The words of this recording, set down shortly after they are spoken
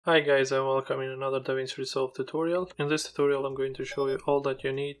Hi guys, and welcome in another DaVinci Resolve tutorial. In this tutorial I'm going to show you all that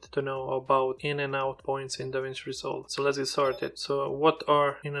you need to know about in and out points in DaVinci Resolve. So let's get started. So what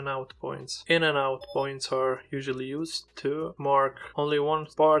are in and out points? In and out points are usually used to mark only one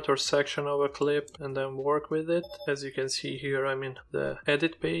part or section of a clip and then work with it. As you can see here, I'm in the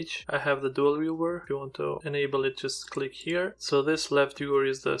edit page. I have the dual viewer. If you want to enable it, just click here. So this left viewer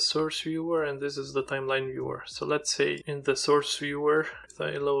is the source viewer and this is the timeline viewer. So let's say in the source viewer, if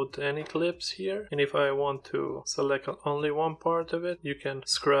I load any clips here, and if I want to select only one part of it, you can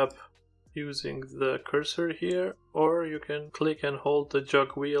scrap using the cursor here, or you can click and hold the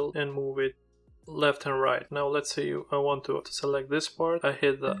jog wheel and move it left and right. Now let's say I want to select this part. I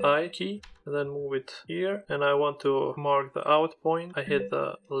hit the I key and then move it here, and I want to mark the out point. I hit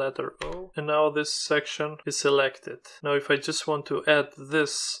the letter O, and now this section is selected. Now if I just want to add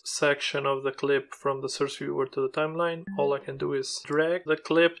this section of the clip from the source viewer to the timeline, all I can do is drag the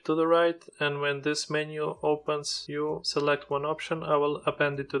clip to the right, and when this menu opens, you select one option. I will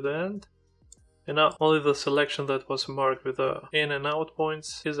append it to the end. And now only the selection that was marked with the in and out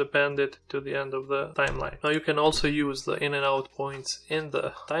points is appended to the end of the timeline. Now you can also use the in and out points in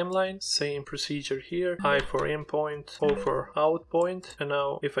the timeline. Same procedure here. I for in point, O for out point. And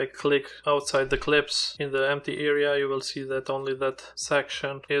now if I click outside the clips in the empty area, you will see that only that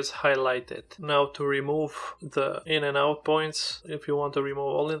section is highlighted. Now to remove the in and out points, if you want to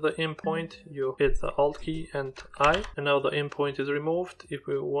remove only the in point, you hit the Alt key and I. And now the in point is removed. If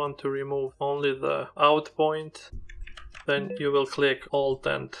we want to remove only the out point, then you will click Alt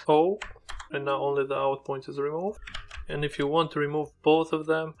and O, and now only the out point is removed. And if you want to remove both of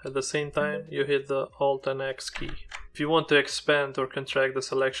them at the same time, you hit the Alt and X key. If you want to expand or contract the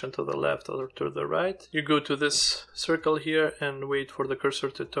selection to the left or to the right, you go to this circle here and wait for the cursor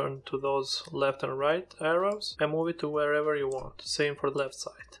to turn to those left and right arrows and move it to wherever you want. Same for the left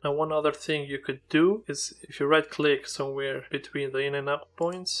side. Now one other thing you could do is if you right click somewhere between the in and out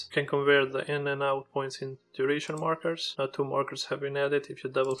points, you can convert the in and out points into duration markers. Now two markers have been added. If you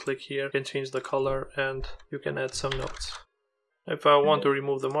double click here, you can change the color and you can add some notes. If I want to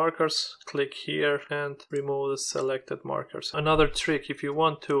remove the markers, click here and remove the selected markers. Another trick, if you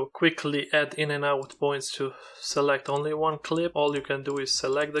want to quickly add in and out points to select only one clip, all you can do is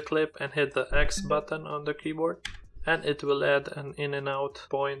select the clip and hit the X button on the keyboard, and it will add an in and out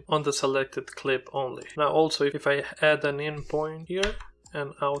point on the selected clip only. Now also if I add an in point here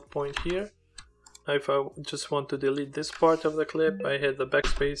and out point here, if I just want to delete this part of the clip, I hit the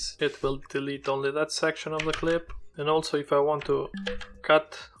backspace, it will delete only that section of the clip. And also if I want to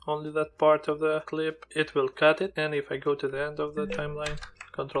cut only that part of the clip, it will cut it. And if I go to the end of the timeline,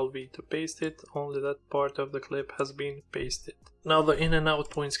 Ctrl V to paste it, only that part of the clip has been pasted. Now the in and out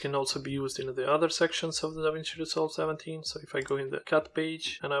points can also be used in the other sections of the DaVinci Resolve 17. So if I go in the cut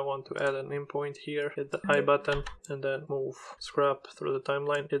page and I want to add an in point here, hit the I button and then move scrap through the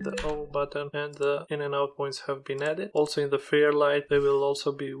timeline, hit the O button, and the in and out points have been added. Also in the Fairlight they will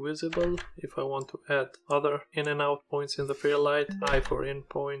also be visible. If I want to add other in and out points in the Fairlight, I for in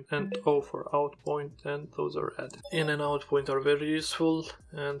point and O for out point, and those are added. In and out point are very useful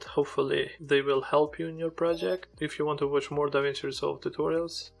and hopefully they will help you in your project. If you want to watch more DaVinci Resolve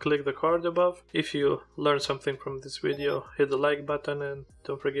tutorials, click the card above. If you learned something from this video, hit the like button and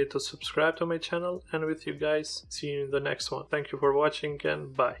don't forget to subscribe to my channel. And with you guys, see you in the next one. Thank you for watching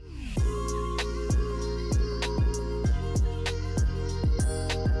and bye.